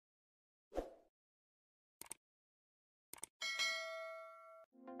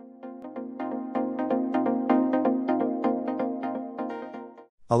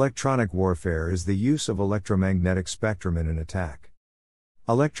Electronic warfare is the use of electromagnetic spectrum in an attack.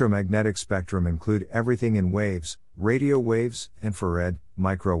 Electromagnetic spectrum include everything in waves, radio waves, infrared,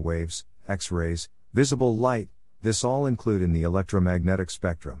 microwaves, X-rays, visible light. This all include in the electromagnetic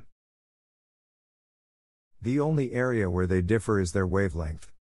spectrum. The only area where they differ is their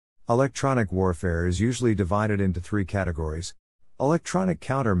wavelength. Electronic warfare is usually divided into three categories: electronic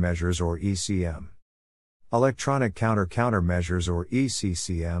countermeasures or ECM, electronic countermeasures or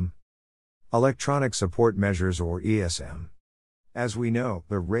ECCM, electronic support measures or ESM. As we know,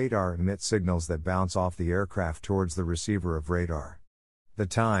 the radar emits signals that bounce off the aircraft towards the receiver of radar. The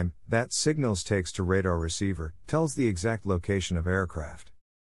time that signals takes to radar receiver tells the exact location of aircraft.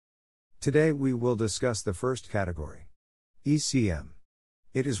 Today we will discuss the first category, ECM.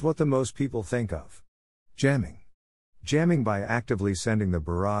 It is what the most people think of. Jamming. Jamming by actively sending the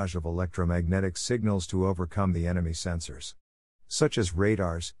barrage of electromagnetic signals to overcome the enemy sensors, such as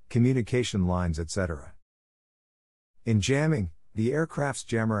radars, communication lines, etc. In jamming, the aircraft's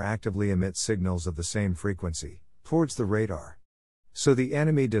jammer actively emits signals of the same frequency towards the radar. So the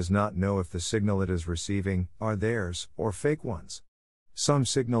enemy does not know if the signal it is receiving are theirs or fake ones. Some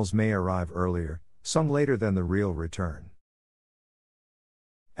signals may arrive earlier, some later than the real return.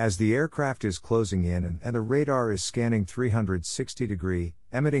 As the aircraft is closing in and the radar is scanning 360-degree,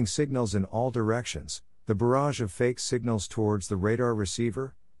 emitting signals in all directions, the barrage of fake signals towards the radar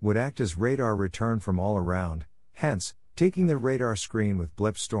receiver would act as radar return from all around, hence, taking the radar screen with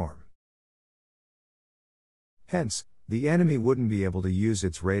blip storm. Hence, the enemy wouldn't be able to use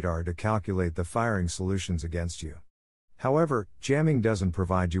its radar to calculate the firing solutions against you. However, jamming doesn't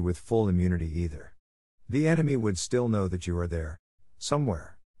provide you with full immunity either. The enemy would still know that you are there,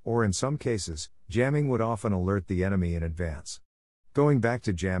 somewhere. Or in some cases, jamming would often alert the enemy in advance. Going back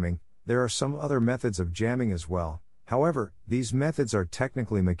to jamming, there are some other methods of jamming as well. However, these methods are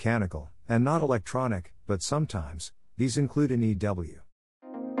technically mechanical, and not electronic, but sometimes, these include an EW.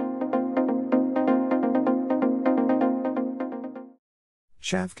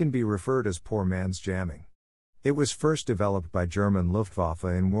 Chaff can be referred as poor man's jamming. It was first developed by German Luftwaffe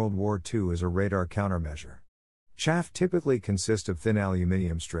in World War II as a radar countermeasure. Chaff typically consists of thin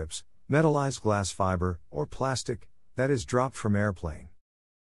aluminium strips, metallized glass fiber, or plastic, that is dropped from airplane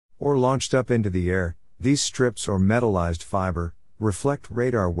or launched up into the air. These strips or metallized fiber reflect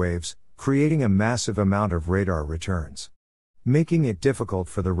radar waves, creating a massive amount of radar returns, making it difficult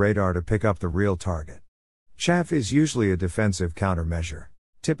for the radar to pick up the real target. Chaff is usually a defensive countermeasure,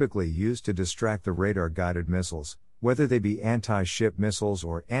 typically used to distract the radar-guided missiles, whether they be anti-ship missiles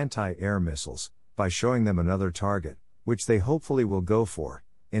or anti-air missiles, by showing them another target, which they hopefully will go for,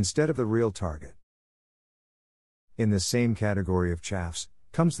 instead of the real target. In the same category of chaffs,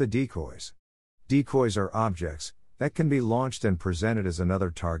 comes the decoys. Decoys are objects that can be launched and presented as another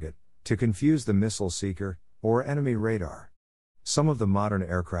target, to confuse the missile seeker, or enemy radar. Some of the modern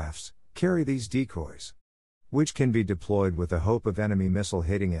aircrafts carry these decoys, which can be deployed with the hope of enemy missile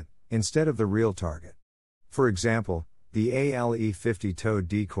hitting it, instead of the real target. For example, the ALE-50 towed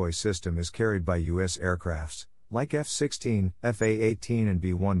decoy system is carried by U.S. aircrafts, like F-16, F-A-18 and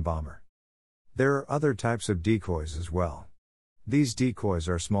B-1 bomber. There are other types of decoys as well. These decoys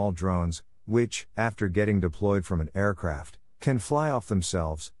are small drones, which, after getting deployed from an aircraft, can fly off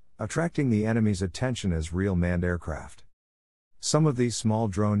themselves, attracting the enemy's attention as real manned aircraft. Some of these small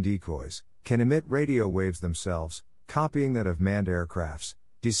drone decoys can emit radio waves themselves, copying that of manned aircrafts,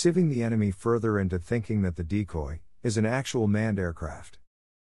 deceiving the enemy further into thinking that the decoy is an actual manned aircraft.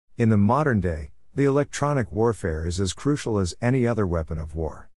 In the modern day, the electronic warfare is as crucial as any other weapon of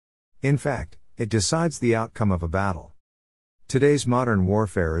war. In fact, it decides the outcome of a battle. Today's modern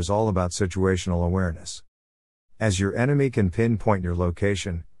warfare is all about situational awareness. As your enemy can pinpoint your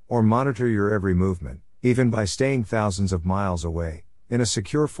location, or monitor your every movement, even by staying thousands of miles away, in a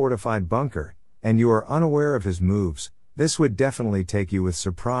secure fortified bunker, and you are unaware of his moves, this would definitely take you with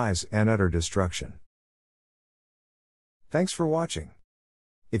surprise and utter destruction. Thanks for watching.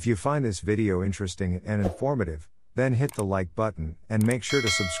 If you find this video interesting and informative, then hit the like button and make sure to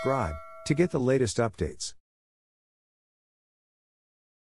subscribe to get the latest updates.